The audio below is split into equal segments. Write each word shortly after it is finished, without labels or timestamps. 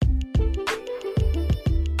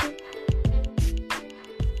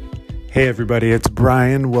Hey everybody, it's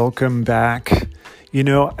Brian. Welcome back. I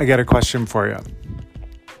got a question for you.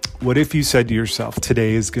 What if you said to yourself,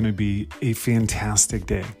 today is going to be a fantastic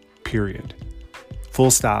day, period.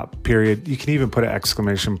 Full stop, period. You can even put an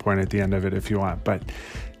exclamation point at the end of it if you want. But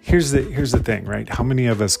here's the thing, right? How many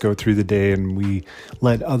of us go through the day and we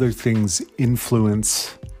let other things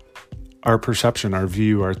influence our perception, our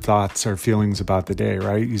view, our thoughts, our feelings about the day,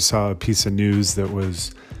 right? You saw a piece of news that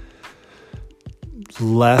was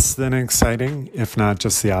less than exciting, if not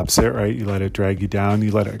just the opposite, right? You let it drag you down.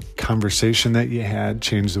 You let a conversation that you had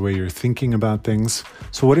change the way you're thinking about things.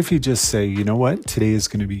 So what if you just say, you know what? Today is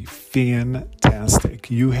going to be fantastic.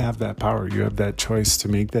 You have that power. You have that choice to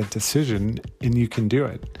make that decision and you can do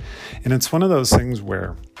it. And it's one of those things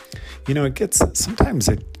where, sometimes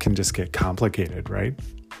it can just get complicated, right?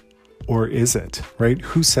 Or is it, right?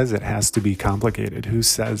 Who says it has to be complicated?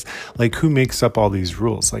 Who makes up all these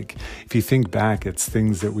rules? Like, if you think back, it's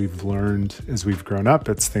things that we've learned as we've grown up.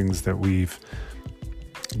 It's things that we've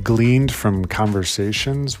gleaned from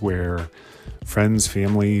conversations where friends,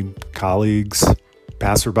 family, colleagues,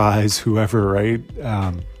 passerbys, whoever, right?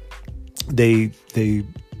 They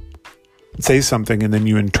say something and then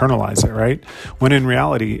you internalize it, right? When in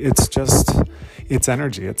reality, it's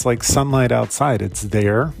energy. It's like sunlight outside. It's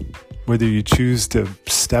there. Whether you choose to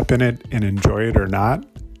step in it and enjoy it or not,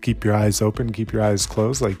 keep your eyes open, keep your eyes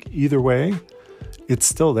closed, like either way, it's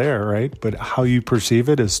still there, right? But how you perceive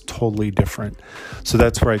it is totally different. So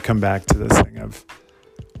that's where I come back to this thing of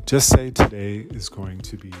just say today is going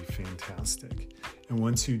to be fantastic. And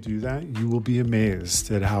once you do that, you will be amazed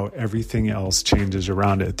at how everything else changes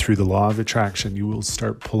around it. Through the law of attraction, you will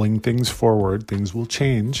start pulling things forward, things will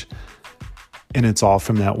change. And it's all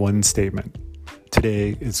from that one statement.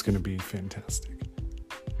 Today is going to be fantastic.